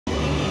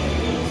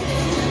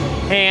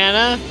Hey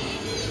Anna,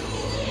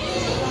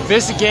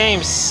 this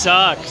game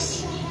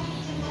sucks.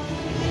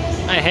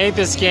 I hate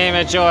this game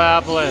at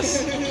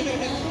Joypolis.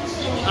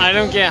 I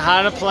don't get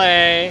how to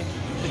play.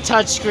 The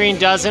touchscreen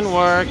doesn't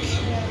work.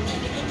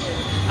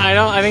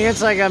 I think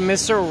it's like a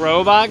Mr.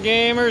 Robot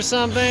game or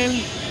something.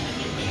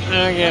 I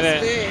don't get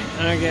it.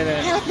 I don't get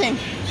it. Hacking.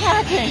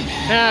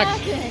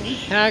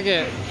 Hack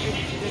it.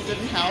 It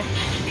didn't help.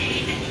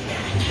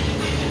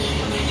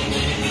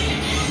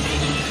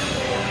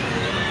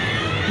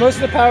 Most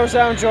of the power's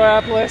out in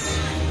Joypolis.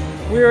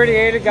 We already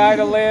ate a guy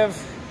to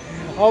live.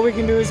 All we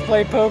can do is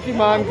play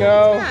Pokemon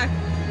Go.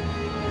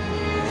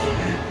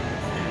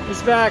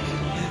 It's back,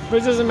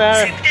 but it doesn't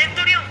matter.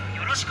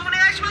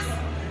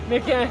 They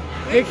can't.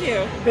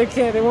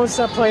 They won't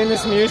stop playing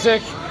this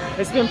music.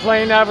 It's been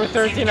playing now for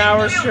 13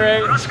 hours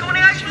straight.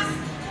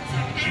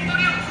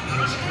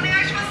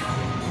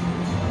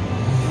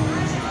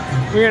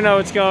 We don't know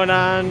what's going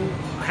on.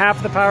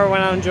 Half the power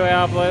went out in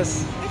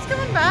Joypolis. It's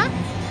coming back.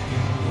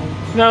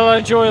 Not a lot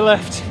of joy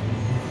left.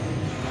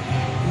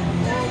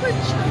 No, but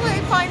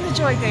find the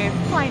joy, Dave.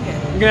 Find it.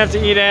 I'm gonna have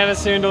to eat Anna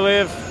soon to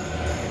live.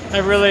 I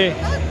really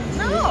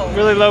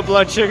low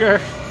blood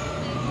sugar.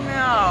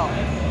 No.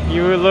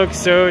 You look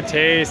so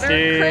tasty.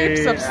 There are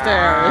crepes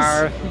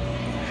upstairs.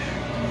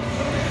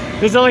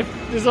 There's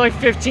only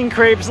 15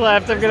 crepes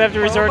left. I'm gonna have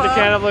to resort to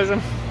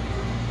cannibalism.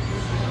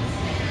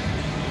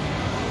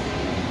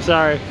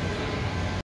 Sorry.